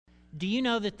Do you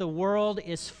know that the world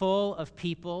is full of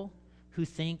people who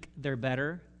think they're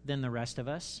better than the rest of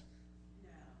us?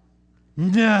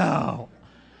 No.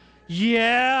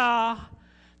 Yeah.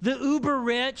 The uber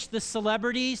rich, the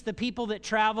celebrities, the people that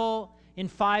travel in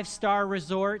 5-star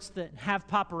resorts that have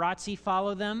paparazzi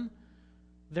follow them,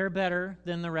 they're better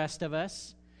than the rest of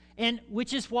us. And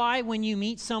which is why when you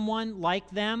meet someone like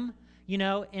them,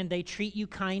 and they treat you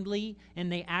kindly and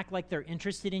they act like they're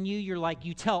interested in you, you're like,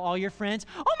 you tell all your friends,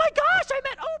 oh my gosh, I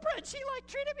met Oprah and she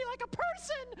treated me like a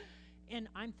person. And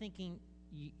I'm thinking,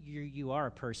 you are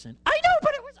a person. I know,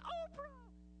 but it was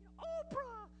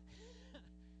Oprah.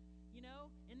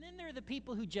 And then there are the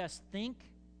people who just think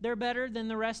they're better than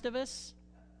the rest of us.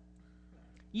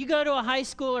 You go to a high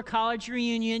school or college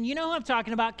reunion, you know who I'm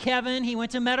talking about, Kevin. He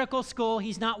went to medical school.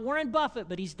 He's not Warren Buffett,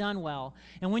 but he's done well.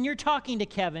 And when you're talking to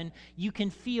Kevin, you can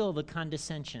feel the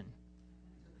condescension.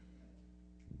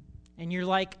 And you're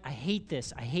like, I hate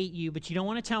this. I hate you, but you don't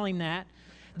want to tell him that.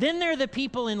 Then there are the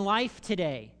people in life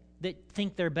today that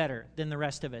think they're better than the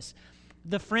rest of us.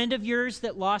 The friend of yours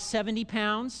that lost 70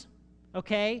 pounds,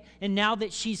 okay, and now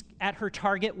that she's at her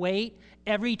target weight,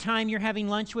 every time you're having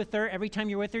lunch with her, every time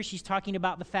you're with her, she's talking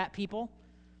about the fat people.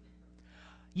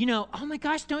 Oh my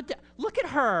gosh, look at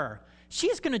her.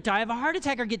 She's going to die of a heart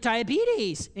attack or get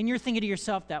diabetes. And you're thinking to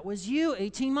yourself, that was you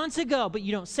 18 months ago. But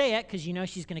you don't say it because you know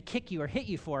she's going to kick you or hit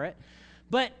you for it.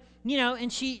 But,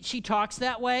 and she talks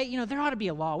that way. There ought to be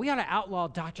a law. We ought to outlaw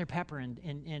Dr. Pepper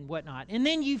and whatnot. And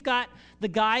then you've got the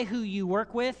guy who you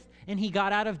work with, and he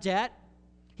got out of debt.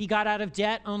 He got out of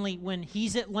debt only when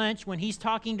he's at lunch, when he's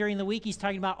talking during the week, he's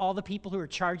talking about all the people who are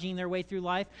charging their way through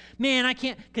life. Man, I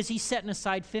can't, because he's setting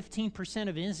aside 15%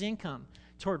 of his income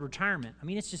toward retirement. I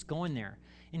mean, it's just going there.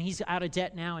 And he's out of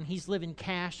debt now, and he's living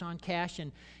cash on cash,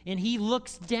 and he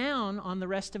looks down on the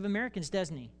rest of Americans,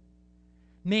 doesn't he?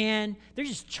 Man, they're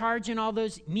just charging all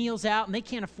those meals out, and they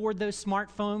can't afford those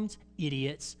smartphones.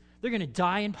 Idiots. They're going to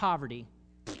die in poverty.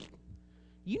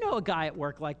 You know a guy at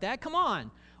work like that. Come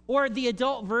on. Or the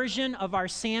adult version of our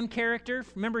Sam character.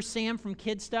 Remember Sam from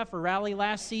Kid Stuff or Rally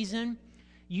last season?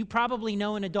 You probably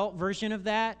know an adult version of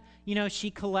that.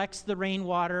 She collects the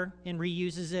rainwater and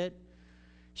reuses it.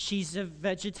 She's a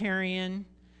vegetarian.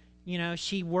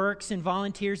 She works and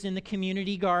volunteers in the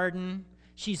community garden.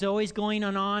 She's always going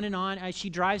on and on. She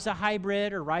drives a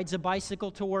hybrid or rides a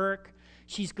bicycle to work.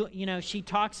 She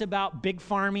talks about big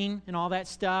farming and all that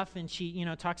stuff, and she,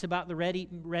 talks about the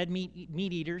red meat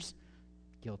eaters.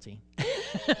 Guilty.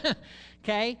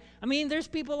 Okay? I mean, there's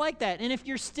people like that. And if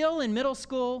you're still in middle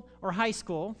school or high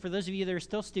school, for those of you that are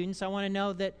still students, I want to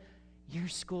know that your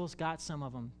school's got some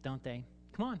of them, don't they?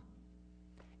 Come on.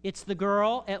 It's the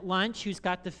girl at lunch who's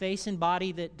got the face and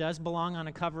body that does belong on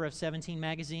a cover of 17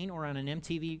 magazine or on an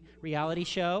MTV reality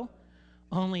show,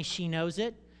 only she knows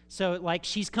it. So,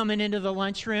 she's coming into the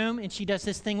lunchroom, and she does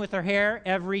this thing with her hair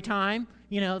every time,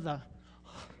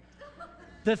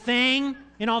 the thing,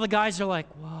 and all the guys are like,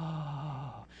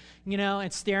 whoa,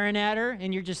 and staring at her,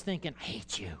 and you're just thinking, I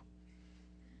hate you.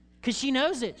 Because she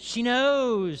knows it. She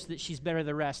knows that she's better than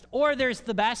the rest. Or there's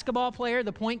the basketball player,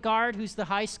 the point guard, who's the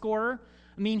high scorer.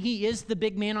 I mean, he is the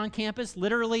big man on campus,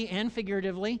 literally and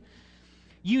figuratively.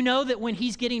 You know that when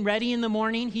he's getting ready in the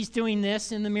morning, he's doing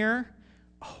this in the mirror.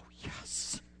 Oh,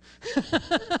 yes.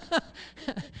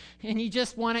 And you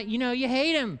just want to, you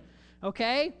hate him,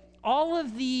 okay? All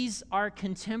of these are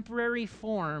contemporary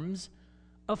forms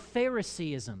of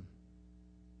Phariseeism.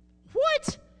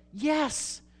 What?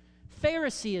 Yes,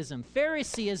 Phariseeism.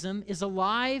 Phariseeism is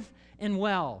alive and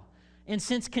well. And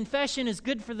since confession is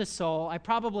good for the soul, I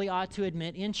probably ought to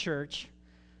admit in church,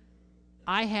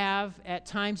 I have at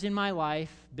times in my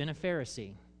life been a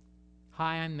Pharisee.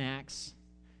 Hi, I'm Max.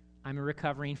 I'm a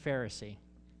recovering Pharisee.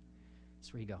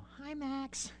 That's where you go. Hi,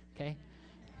 Max. Okay.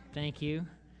 Thank you.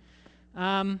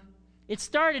 It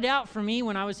started out for me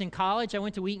when I was in college. I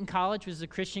went to Wheaton College, which was a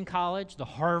Christian college, the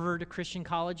Harvard of Christian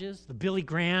colleges, the Billy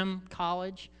Graham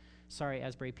College. Sorry,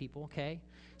 Asbury people, okay?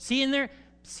 See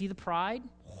the pride?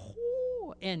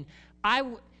 Oh, and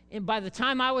by the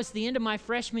time I was the end of my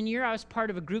freshman year, I was part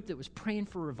of a group that was praying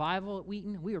for revival at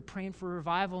Wheaton. We were praying for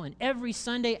revival, and every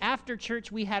Sunday after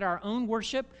church, we had our own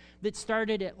worship that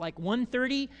started at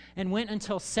 1:30 and went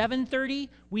until 7:30.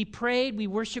 We prayed, we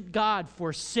worshiped God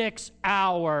for 6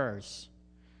 hours.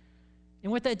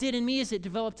 And what that did in me is it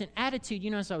developed an attitude.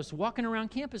 As I was walking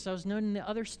around campus, I was noting the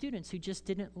other students who just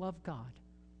didn't love God,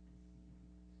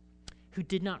 who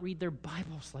did not read their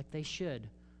Bibles like they should.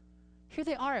 Here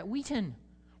they are at Wheaton,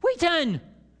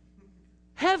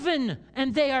 heaven,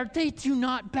 and they do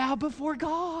not bow before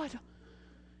God.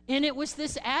 And it was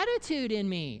this attitude in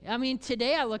me. I mean,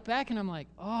 today I look back and I'm like,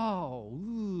 oh,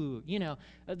 ooh,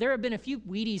 there have been a few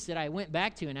Wheaties that I went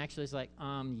back to and actually was like,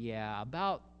 yeah,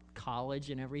 about college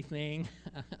and everything.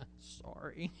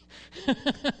 Sorry.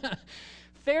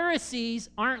 Pharisees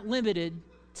aren't limited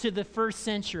to the first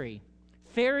century.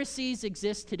 Pharisees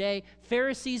exist today.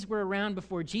 Pharisees were around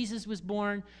before Jesus was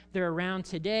born. They're around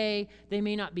today. They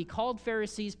may not be called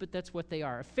Pharisees, but that's what they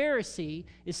are. A Pharisee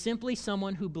is simply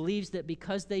someone who believes that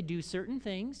because they do certain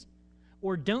things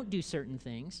or don't do certain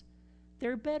things,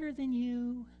 they're better than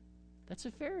you. That's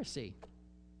a Pharisee.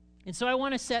 And so I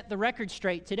want to set the record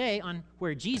straight today on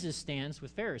where Jesus stands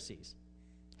with Pharisees.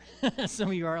 Some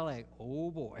of you are like, oh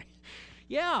boy.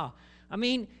 Yeah, I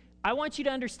mean, I want you to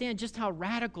understand just how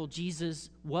radical Jesus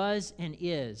was and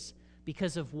is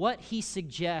because of what he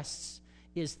suggests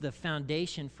is the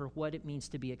foundation for what it means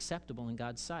to be acceptable in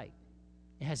God's sight.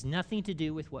 It has nothing to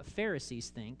do with what Pharisees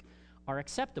think are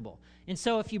acceptable. And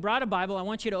so if you brought a Bible, I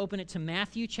want you to open it to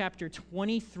Matthew chapter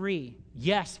 23.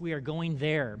 Yes, we are going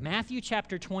there. Matthew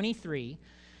chapter 23.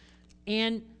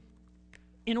 And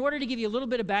in order to give you a little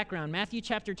bit of background, Matthew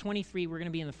chapter 23, we're going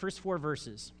to be in the first 4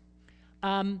 verses.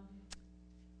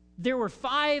 There were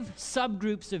 5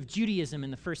 subgroups of Judaism in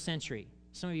the first century.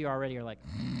 Some of you already are like,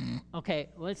 okay,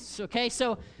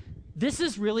 so this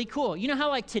is really cool. You know how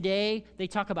like today they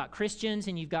talk about Christians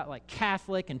and you've got like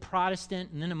Catholic and Protestant,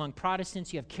 and then among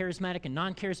Protestants you have charismatic and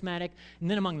non-charismatic,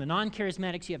 and then among the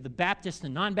non-charismatics you have the Baptists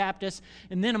and non-Baptists,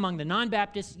 and then among the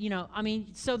non-Baptists,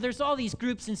 so there's all these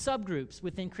groups and subgroups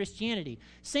within Christianity.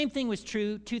 Same thing was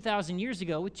true 2,000 years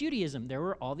ago with Judaism. There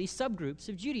were all these subgroups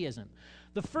of Judaism.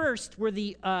 The first were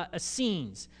the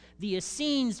Essenes. The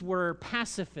Essenes were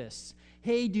pacifists.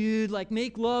 Hey, dude, like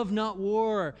make love, not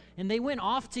war. And they went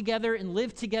off together and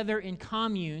lived together in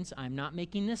communes. I'm not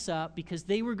making this up because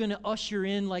they were going to usher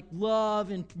in like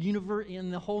love and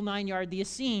in the whole 9 yards. The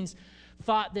Essenes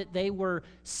thought that they were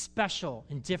special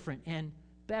and different and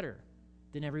better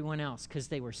than everyone else because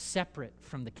they were separate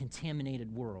from the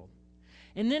contaminated world.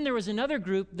 And then there was another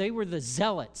group. They were the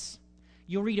Zealots.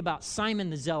 You'll read about Simon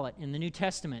the Zealot in the New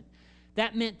Testament.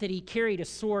 That meant that he carried a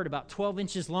sword about 12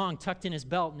 inches long tucked in his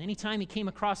belt, and anytime he came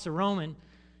across a Roman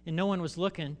and no one was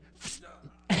looking,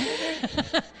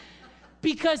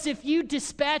 because if you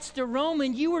dispatched a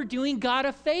Roman, you were doing God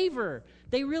a favor.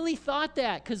 They really thought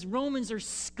that because Romans are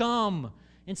scum.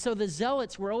 And so the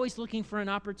Zealots were always looking for an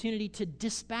opportunity to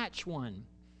dispatch one.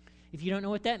 If you don't know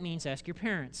what that means, ask your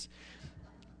parents.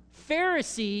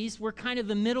 Pharisees were kind of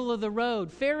the middle of the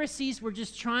road. Pharisees were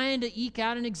just trying to eke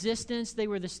out an existence. They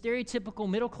were the stereotypical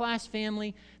middle-class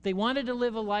family. They wanted to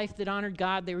live a life that honored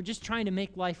God. They were just trying to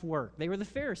make life work. They were the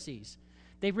Pharisees.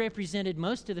 They represented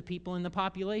most of the people in the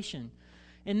population.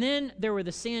 And then there were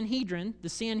the Sanhedrin. The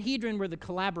Sanhedrin were the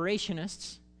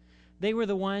collaborationists. They were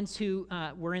the ones who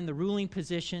were in the ruling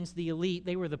positions, the elite.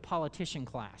 They were the politician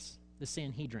class, the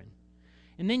Sanhedrin.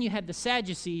 And then you had the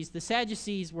Sadducees. The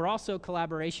Sadducees were also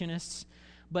collaborationists,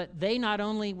 but they not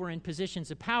only were in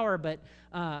positions of power, but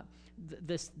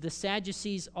the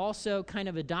Sadducees also kind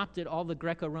of adopted all the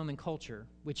Greco-Roman culture,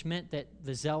 which meant that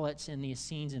the Zealots and the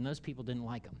Essenes and those people didn't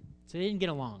like them. So they didn't get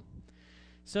along.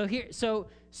 So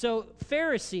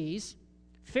Pharisees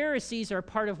are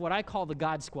part of what I call the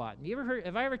God Squad.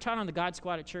 Have I ever taught on the God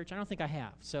Squad at church? I don't think I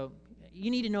have. So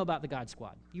you need to know about the God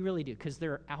Squad. You really do, because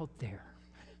they're out there.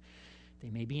 They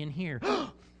may be in here.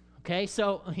 Okay,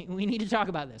 so we need to talk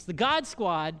about this. The God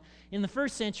Squad in the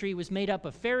first century was made up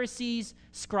of Pharisees,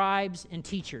 scribes, and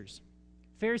teachers.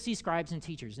 Pharisees, scribes, and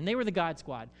teachers. And they were the God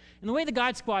Squad. And the way the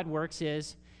God Squad works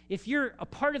is, if you're a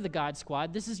part of the God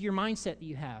Squad, this is your mindset that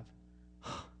you have.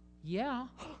 Yeah,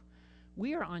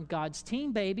 we are on God's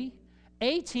team, baby.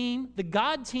 A team, the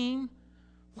God team.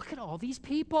 Look at all these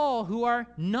people who are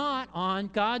not on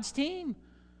God's team.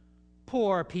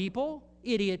 Poor people.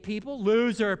 Idiot people,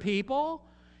 loser people,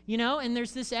 and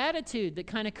there's this attitude that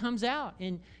kind of comes out,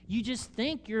 and you just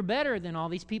think you're better than all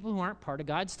these people who aren't part of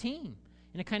God's team,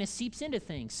 and it kind of seeps into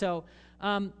things. So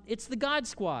it's the God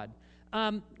Squad.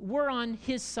 We're on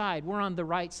his side. We're on the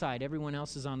right side. Everyone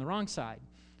else is on the wrong side.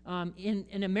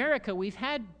 In America, we've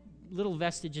had little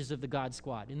vestiges of the God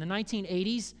Squad. In the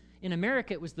 1980s, in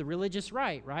America, it was the religious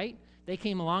right? They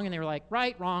came along and they were like,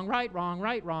 right, wrong, right, wrong,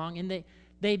 right, wrong, and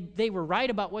they were right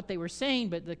about what they were saying,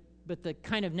 but the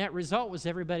kind of net result was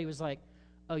everybody was like,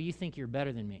 oh, you think you're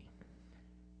better than me.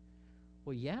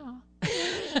 Well, yeah.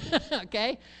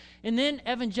 Okay? And then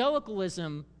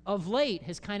evangelicalism of late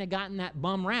has kind of gotten that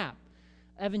bum rap.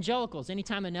 Evangelicals,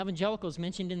 anytime an evangelical is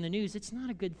mentioned in the news, it's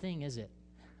not a good thing, is it?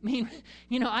 I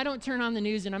mean, I don't turn on the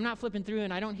news and I'm not flipping through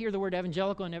and I don't hear the word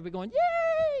evangelical and everybody going,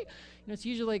 yay! It's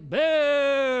usually like,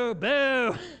 boo,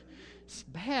 boo. it's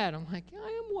bad. I'm like, I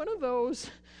am one of those,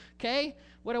 okay?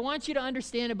 What I want you to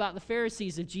understand about the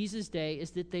Pharisees of Jesus' day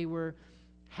is that they were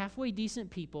halfway decent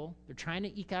people. They're trying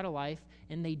to eke out a life,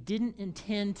 and they didn't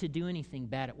intend to do anything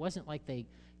bad. It wasn't like they,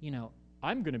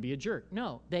 I'm going to be a jerk.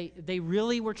 No, they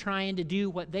really were trying to do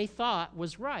what they thought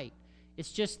was right.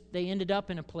 It's just they ended up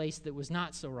in a place that was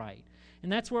not so right. And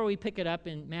that's where we pick it up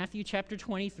in Matthew chapter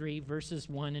 23, verses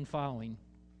 1 and following.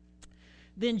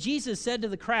 Then Jesus said to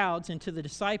the crowds and to the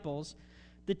disciples,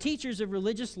 "The teachers of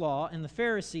religious law and the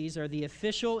Pharisees are the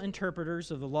official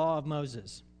interpreters of the law of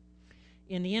Moses."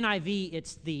 In the NIV,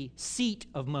 it's the seat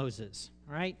of Moses,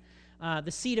 all right?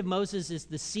 The seat of Moses is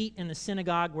the seat in the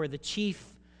synagogue where the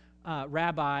chief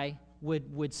rabbi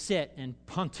would sit and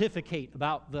pontificate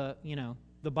about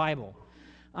the Bible.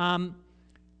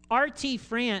 R.T.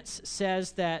 France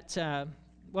says that,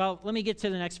 let me get to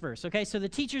the next verse. Okay, so the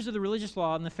teachers of the religious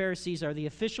law and the Pharisees are the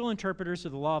official interpreters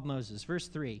of the law of Moses. Verse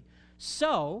 3,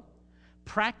 so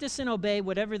practice and obey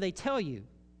whatever they tell you,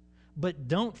 but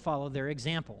don't follow their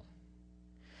example.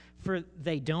 For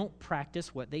they don't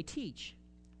practice what they teach.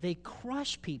 They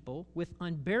crush people with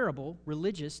unbearable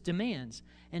religious demands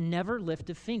and never lift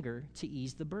a finger to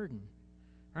ease the burden.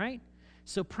 All right?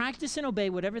 So practice and obey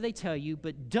whatever they tell you,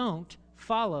 but don't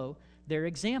follow their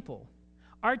example.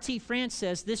 R.T. France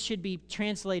says this should be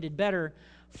translated better: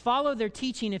 follow their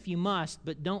teaching if you must,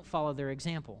 but don't follow their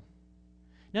example.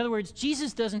 In other words,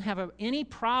 Jesus doesn't have any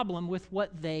problem with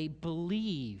what they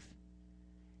believe.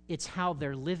 It's how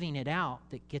they're living it out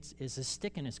that is a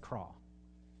stick in his craw.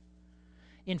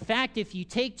 In fact, if you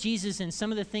take Jesus and some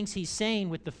of the things he's saying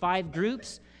with the 5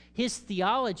 groups, his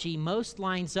theology most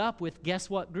lines up with, guess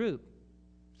what group?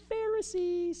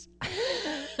 Pharisees.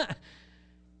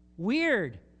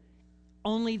 Weird.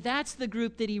 Only that's the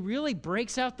group that he really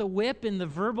breaks out the whip and the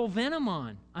verbal venom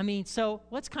on. So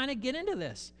let's kind of get into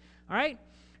this. All right?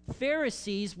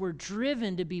 Pharisees were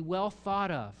driven to be well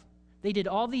thought of. They did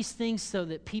all these things so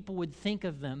that people would think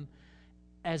of them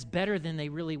as better than they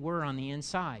really were on the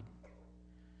inside.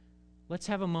 Let's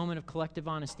have a moment of collective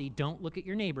honesty. Don't look at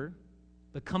your neighbor,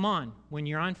 but come on, when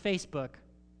you're on Facebook,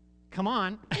 come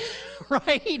on,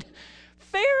 right?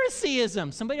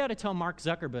 Phariseeism. Somebody ought to tell Mark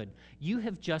Zuckerberg, you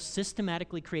have just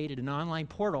systematically created an online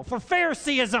portal for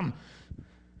Phariseeism.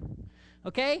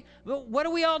 Okay? Well, what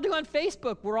do we all do on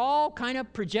Facebook? We're all kind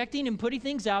of projecting and putting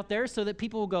things out there so that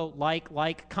people will go like,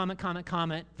 comment,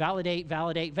 validate,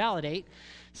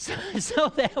 so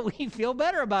that we feel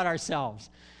better about ourselves.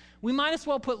 We might as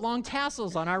well put long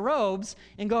tassels on our robes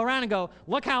and go around and go,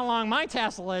 look how long my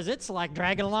tassel is. It's like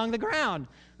dragging along the ground.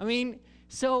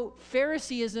 So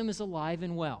Phariseeism is alive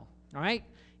and well, all right?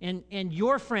 And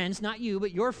your friends, not you,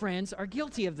 but your friends are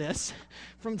guilty of this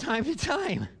from time to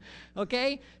time,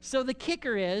 okay? So the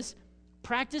kicker is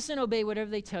practice and obey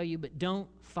whatever they tell you, but don't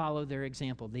follow their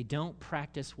example. They don't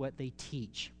practice what they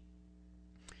teach.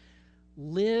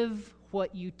 Live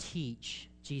what you teach,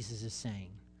 Jesus is saying.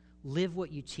 Live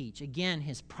what you teach. Again,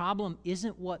 his problem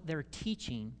isn't what they're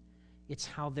teaching, it's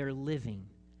how they're living.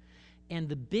 And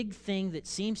the big thing that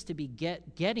seems to be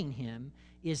getting him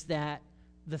is that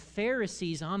the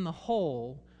Pharisees, on the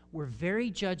whole, were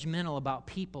very judgmental about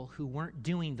people who weren't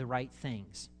doing the right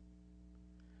things.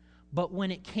 But when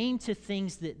it came to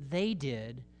things that they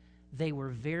did, they were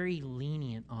very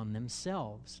lenient on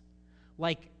themselves.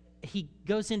 Like, he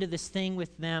goes into this thing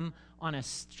with them on a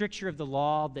stricture of the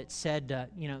law that said,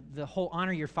 the whole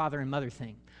honor your father and mother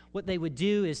thing. What they would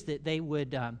do is that they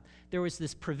would, there was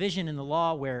this provision in the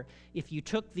law where if you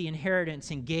took the inheritance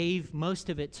and gave most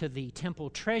of it to the temple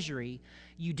treasury,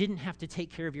 you didn't have to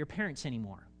take care of your parents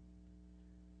anymore.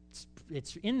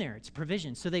 It's in there, it's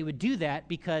provision. So they would do that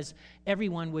because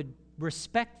everyone would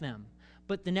respect them.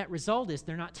 But the net result is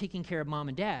they're not taking care of mom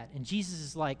and dad. And Jesus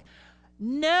is like,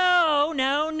 no,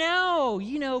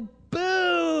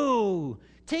 boo.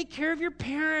 Take care of your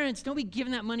parents. Don't be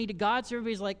giving that money to God. So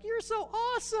everybody's like, you're so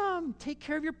awesome. Take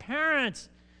care of your parents.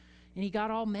 And he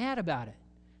got all mad about it,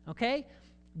 okay?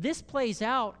 This plays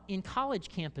out in college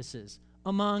campuses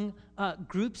among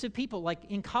groups of people. Like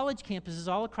in college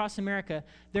campuses all across America,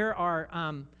 there are,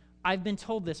 I've been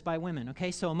told this by women,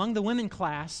 okay? So among the women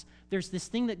class, there's this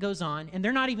thing that goes on, and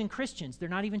they're not even Christians. They're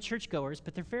not even churchgoers,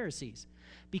 but they're Pharisees.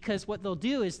 Because what they'll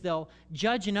do is they'll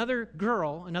judge another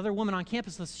girl, another woman on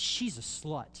campus, she's a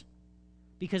slut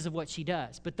because of what she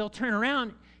does. But they'll turn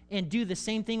around and do the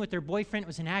same thing with their boyfriend. It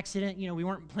was an accident. We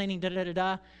weren't planning,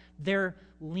 da-da-da-da-da. They're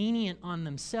lenient on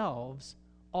themselves,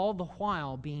 all the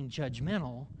while being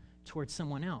judgmental towards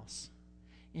someone else.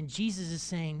 And Jesus is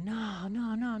saying,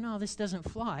 no, this doesn't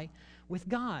fly with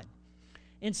God.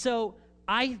 And so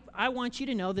I want you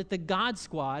to know that the God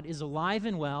Squad is alive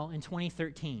and well in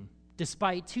 2013.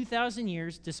 Despite 2,000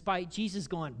 years, despite Jesus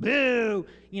going, boo,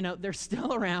 they're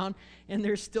still around and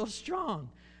they're still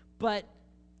strong. But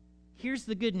here's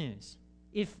the good news.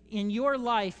 If in your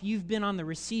life you've been on the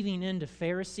receiving end of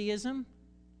Phariseeism,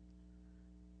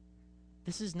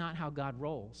 this is not how God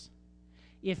rolls.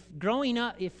 If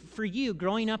for you,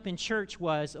 growing up in church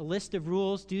was a list of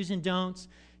rules, do's and don'ts,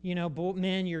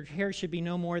 men, your hair should be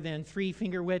no more than 3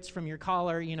 finger widths from your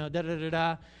collar,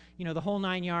 the whole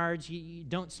 9 yards. You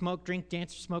don't smoke, drink,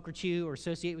 dance, smoke, or chew, or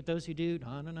associate with those who do.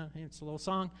 No, it's a little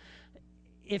song.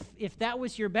 If that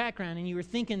was your background and you were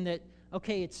thinking that,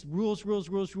 okay, it's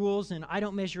rules, and I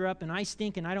don't measure up, and I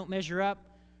stink, and I don't measure up,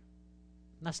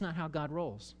 that's not how God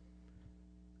rolls.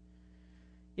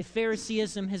 If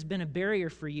Phariseeism has been a barrier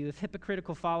for you, if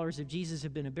hypocritical followers of Jesus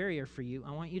have been a barrier for you,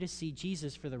 I want you to see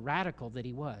Jesus for the radical that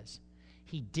he was.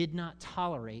 He did not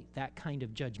tolerate that kind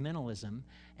of judgmentalism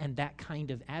and that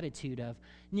kind of attitude of,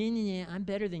 nah, I'm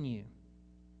better than you.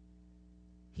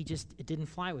 It didn't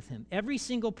fly with him. Every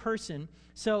single person.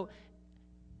 So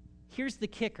here's the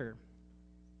kicker.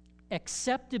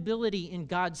 Acceptability in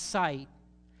God's sight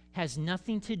has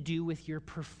nothing to do with your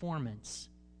performance.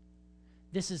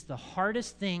 This is the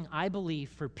hardest thing, I believe,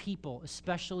 for people,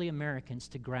 especially Americans,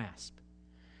 to grasp,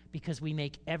 because we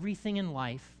make everything in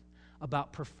life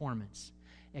about performance.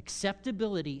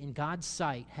 Acceptability in God's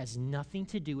sight has nothing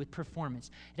to do with performance.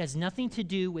 It has nothing to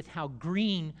do with how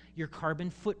green your carbon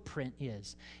footprint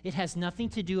is. It has nothing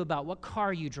to do about what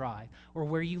car you drive or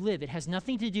where you live. It has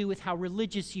nothing to do with how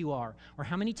religious you are or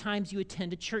how many times you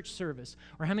attend a church service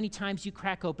or how many times you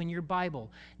crack open your Bible.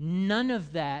 None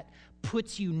of that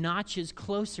puts you notches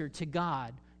closer to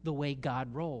God the way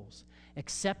God rolls.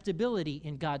 Acceptability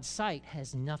in God's sight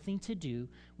has nothing to do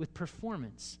with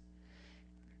performance.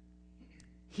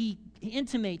 He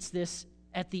intimates this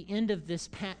at the end of this,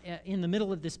 in the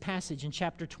middle of this passage in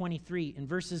chapter 23, in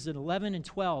verses 11 and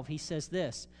 12. He says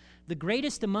this: "The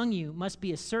greatest among you must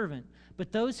be a servant,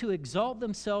 but those who exalt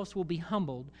themselves will be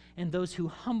humbled, and those who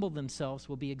humble themselves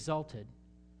will be exalted."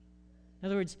 In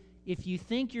other words, if you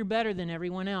think you're better than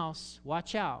everyone else,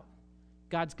 watch out.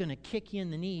 God's going to kick you in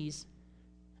the knees,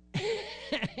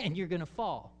 and you're going to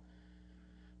fall.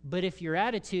 But if your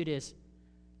attitude is,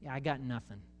 yeah, I got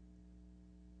nothing,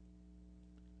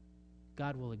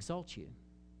 God will exalt you,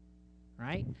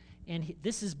 right? And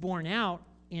this is borne out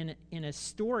in a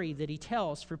story that he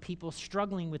tells for people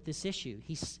struggling with this issue.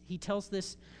 He tells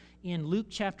this in Luke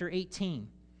chapter 18.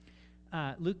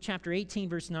 Luke chapter 18,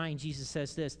 verse 9, Jesus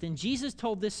says this: "Then Jesus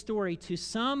told this story to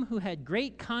some who had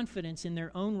great confidence in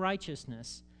their own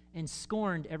righteousness and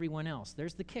scorned everyone else."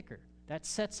 There's the kicker. That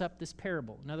sets up this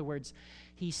parable. In other words,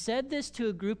 he said this to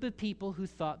a group of people who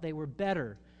thought they were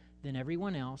better than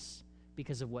everyone else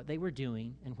because of what they were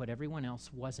doing and what everyone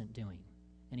else wasn't doing.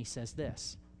 And he says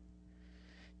this: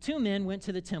 "Two men went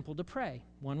to the temple to pray.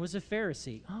 One was a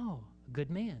Pharisee." Oh, a good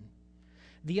man.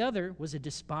 "The other was a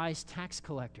despised tax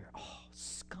collector." Oh,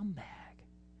 scumbag.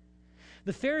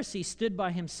 The Pharisee stood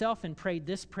by himself and prayed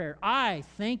this prayer: "I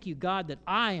thank you, God, that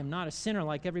I am not a sinner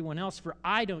like everyone else, for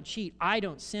I don't cheat, I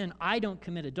don't sin, I don't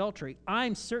commit adultery.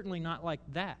 I'm certainly not like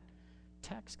that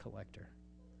tax collector.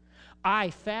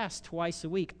 I fast twice a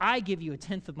week. I give you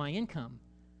 1/10 of my income."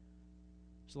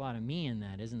 There's a lot of me in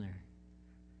that, isn't there?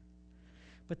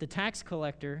 But the tax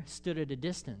collector stood at a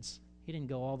distance. He didn't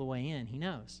go all the way in. He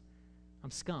knows,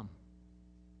 I'm scum.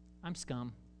 I'm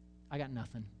scum. I got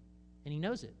nothing. And he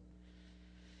knows it.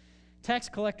 Tax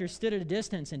collector stood at a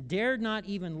distance and dared not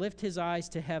even lift his eyes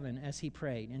to heaven as he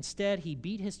prayed. Instead, he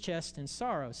beat his chest in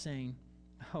sorrow, saying,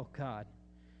 "Oh God,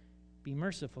 be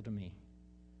merciful to me,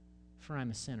 for I'm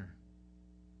a sinner."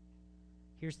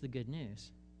 Here's the good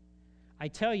news. "I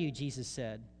tell you," Jesus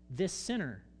said, "this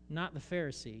sinner, not the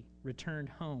Pharisee, returned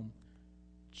home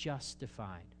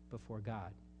justified before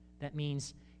God." That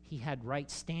means he had right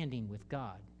standing with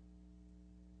God.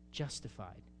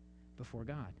 Justified before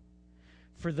God.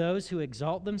 "For those who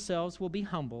exalt themselves will be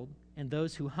humbled, and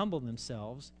those who humble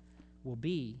themselves will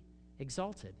be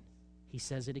exalted." He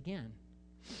says it again.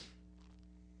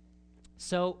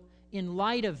 So, in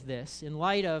light of this, in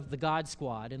light of the God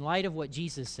Squad, in light of what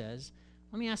Jesus says,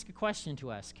 let me ask a question to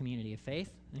us, community of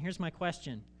faith. And here's my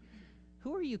question: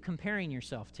 who are you comparing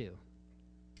yourself to?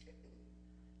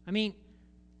 I mean,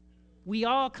 we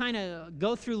all kind of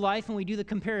go through life and we do the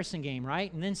comparison game,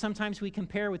 right? And then sometimes we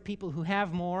compare with people who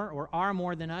have more or are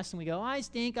more than us, and we go, I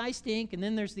stink. And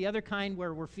then there's the other kind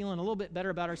where we're feeling a little bit better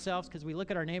about ourselves because we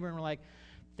look at our neighbor and we're like,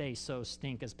 they so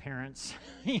stink as parents.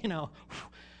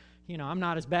 I'm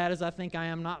not as bad as I think I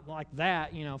am, not like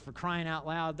that, for crying out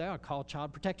loud. They'll call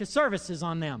Child Protective Services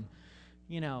on them.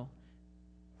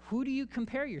 Who do you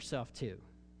compare yourself to?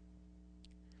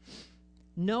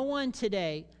 No one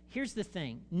today, here's the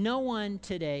thing, no one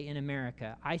today in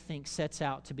America, I think, sets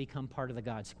out to become part of the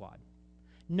God Squad.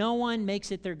 No one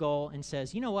makes it their goal and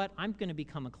says, you know what, I'm going to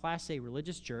become a Class A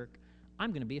religious jerk.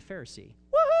 I'm going to be a Pharisee.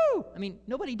 Woohoo! I mean,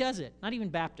 nobody does it, not even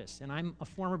Baptists, and I'm a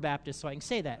former Baptist, so I can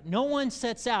say that. No one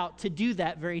sets out to do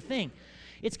that very thing.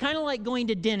 It's kind of like going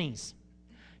to Denny's.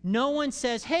 No one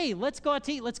says, hey, let's go out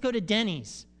to eat, let's go to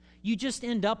Denny's. You just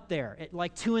end up there at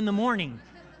like 2 a.m.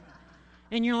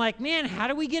 And you're like, man, how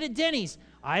do we get at Denny's?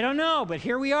 I don't know, but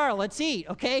here we are, let's eat,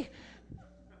 okay?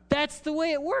 That's the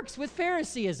way it works with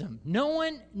Phariseeism. No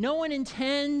one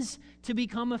intends to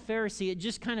become a Pharisee. It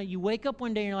just kind of, you wake up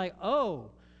one day and you're like,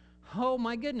 oh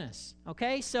my goodness,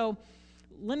 okay? So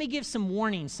let me give some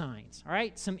warning signs, all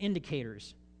right? Some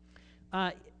indicators.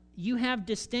 You have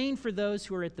disdain for those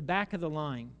who are at the back of the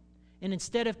line, and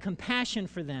instead of compassion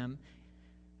for them,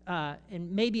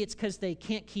 and maybe it's because they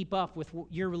can't keep up with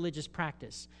your religious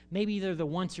practice. Maybe they're the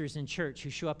oncers in church who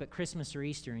show up at Christmas or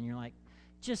Easter, and you're like,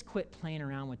 just quit playing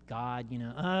around with God,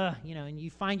 and you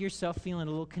find yourself feeling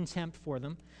a little contempt for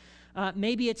them.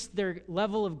 Maybe it's their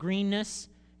level of greenness,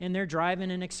 and they're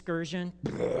driving an excursion.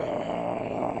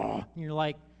 And you're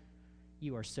like,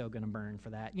 you are so going to burn for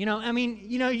that.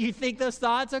 You think those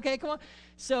thoughts, okay, come on.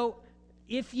 So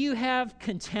if you have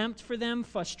contempt for them,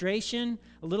 frustration,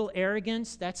 a little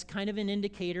arrogance, that's kind of an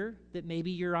indicator that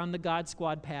maybe you're on the God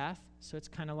Squad path. So it's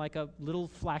kind of like a little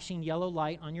flashing yellow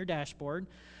light on your dashboard.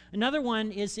 Another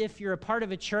one is if you're a part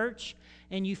of a church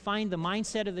and you find the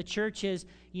mindset of the church is,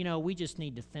 we just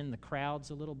need to thin the crowds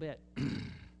a little bit.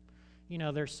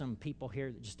 There's some people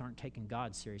here that just aren't taking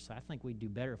God seriously. I think we'd do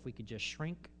better if we could just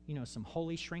shrink, some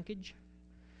holy shrinkage.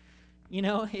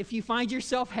 If you find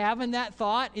yourself having that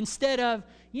thought, instead of,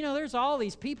 there's all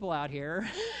these people out here,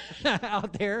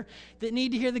 out there that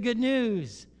need to hear the good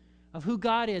news of who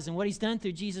God is and what he's done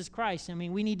through Jesus Christ.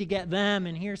 We need to get them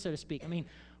in here, so to speak.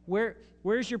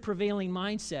 Where's your prevailing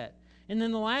mindset? And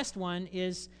then the last one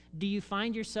is, do you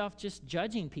find yourself just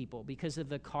judging people because of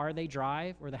the car they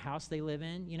drive or the house they live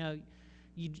in?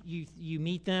 You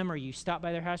meet them or you stop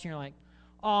by their house and you're like,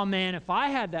 oh man, if I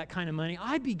had that kind of money,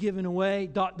 I'd be giving away ...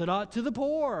 to the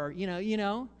poor.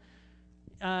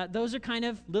 Those are kind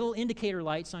of little indicator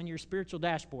lights on your spiritual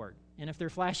dashboard. And if they're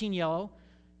flashing yellow,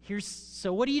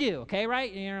 so what do you do? Okay,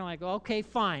 right? And you're like, okay,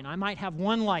 fine. I might have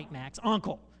one light, Max.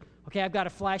 Uncle. Okay, I've got a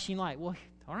flashing light. Well,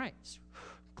 all right.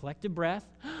 Collective breath.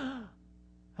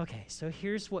 Okay, so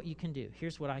here's what you can do.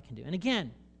 Here's what I can do. And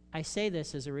again, I say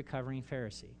this as a recovering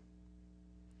Pharisee.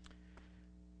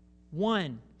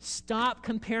 1, stop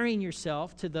comparing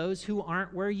yourself to those who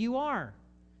aren't where you are.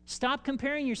 Stop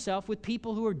comparing yourself with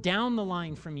people who are down the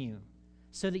line from you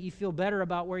so that you feel better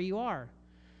about where you are.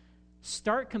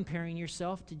 Start comparing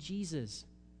yourself to Jesus.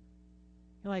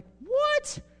 You're like,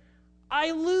 what?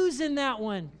 I lose in that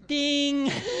one.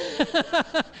 Ding.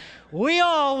 We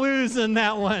all lose in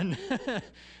that one.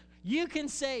 You can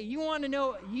say, you want to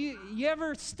know, you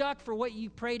ever stuck for what you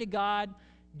pray to God?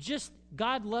 Just,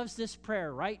 God loves this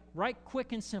prayer, right? Right,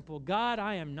 quick and simple. God,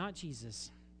 I am not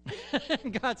Jesus.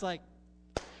 God's like,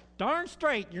 darn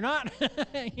straight, you're not.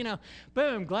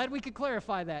 Boom, glad we could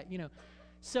clarify that,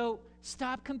 So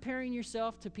stop comparing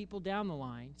yourself to people down the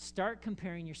line. Start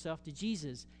comparing yourself to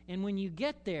Jesus. And when you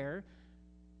get there,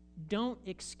 don't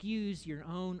excuse your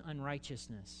own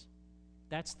unrighteousness.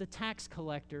 That's the tax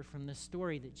collector from the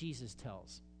story that Jesus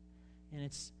tells. And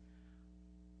it's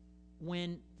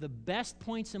when the best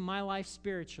points in my life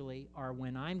spiritually are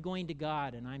when I'm going to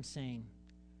God and I'm saying,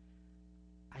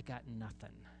 I got nothing.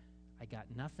 I got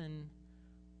nothing.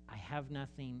 I have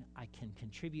nothing. I can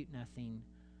contribute nothing.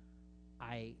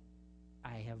 I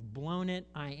have blown it.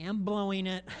 I am blowing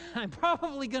it. I'm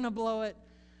probably going to blow it.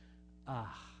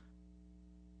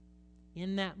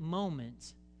 In that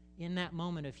moment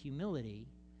of humility,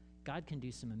 God can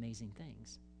do some amazing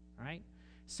things, all right?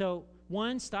 So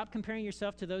 1, stop comparing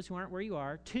yourself to those who aren't where you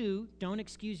are. 2, don't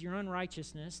excuse your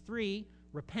unrighteousness. 3,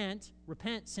 repent.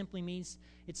 Repent simply means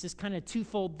it's this kind of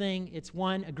twofold thing. It's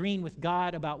 1, agreeing with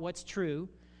God about what's true,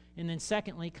 and then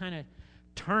secondly, kind of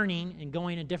turning and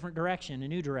going a different direction, a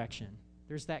new direction.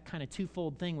 There's that kind of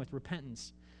twofold thing with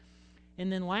repentance. And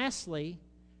then lastly,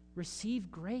 receive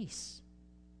grace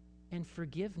and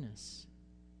forgiveness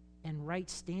and right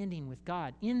standing with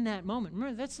God in that moment.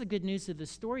 Remember, that's the good news of the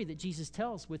story that Jesus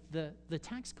tells with the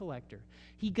tax collector.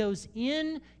 He goes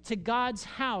into God's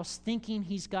house thinking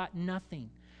he's got nothing,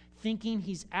 thinking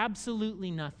he's absolutely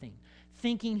nothing,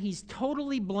 thinking he's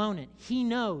totally blown it. He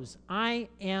knows, I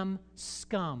am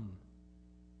scum.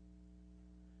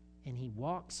 And he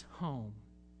walks home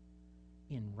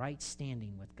in right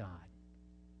standing with God.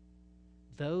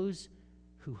 Those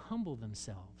who humble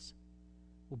themselves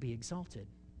will be exalted.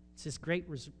 It's this great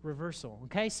reversal.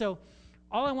 Okay, so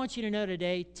all I want you to know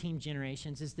today, Team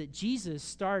Generations, is that Jesus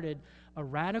started a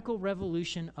radical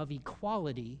revolution of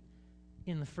equality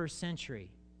in the first century.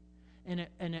 And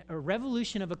a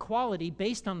revolution of equality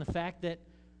based on the fact that,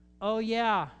 oh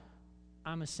yeah,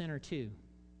 I'm a sinner too.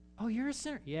 Oh, you're a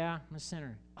sinner? Yeah, I'm a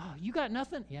sinner. Oh, you got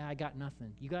nothing? Yeah, I got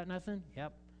nothing. You got nothing?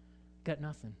 Yep, got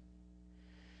nothing.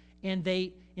 And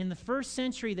in the first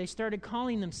century, they started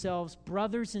calling themselves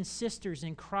brothers and sisters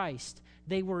in Christ.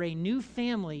 They were a new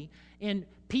family, and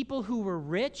people who were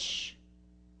rich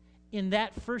in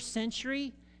that first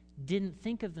century didn't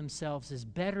think of themselves as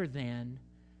better than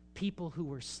people who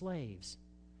were slaves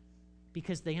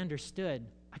because they understood,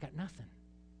 I got nothing.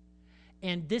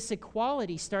 And this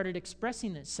equality started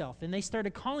expressing itself, and they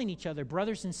started calling each other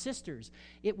brothers and sisters.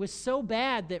 It was so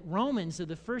bad that Romans of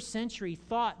the first century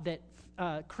thought that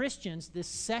Christians, this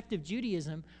sect of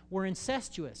Judaism, were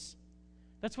incestuous.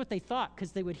 That's what they thought,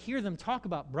 because they would hear them talk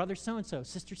about brother so-and-so,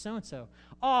 sister so-and-so.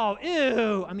 Oh,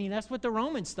 ew! I mean, that's what the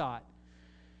Romans thought.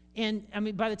 And, I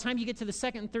mean, by the time you get to the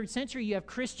 2nd and 3rd century, you have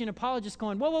Christian apologists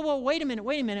going, whoa, wait a minute.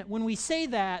 When we say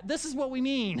that, this is what we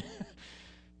mean.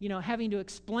 Having to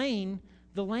explain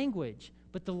the language.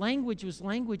 But the language was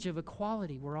language of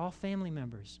equality. We're all family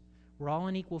members. We're all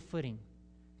on equal footing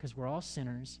because we're all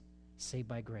sinners saved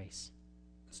by grace.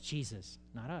 It's Jesus,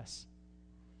 not us.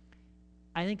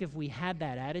 I think if we had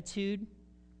that attitude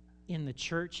in the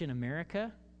church in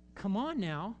America, come on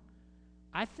now,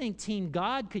 I think Team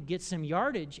God could get some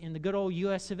yardage in the good old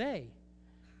US of A,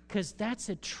 because that's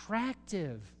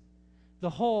attractive. The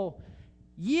whole,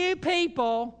 you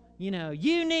people, you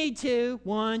need to,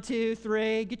 1, 2,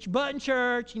 3, get your butt in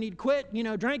church, you need to quit,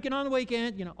 drinking on the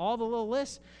weekend, all the little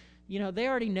lists, they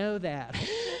already know that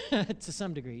to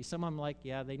some degree. Some of them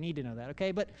yeah, they need to know that,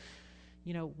 okay? But,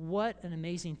 what an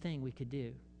amazing thing we could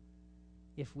do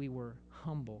if we were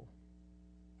humble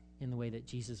in the way that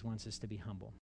Jesus wants us to be humble.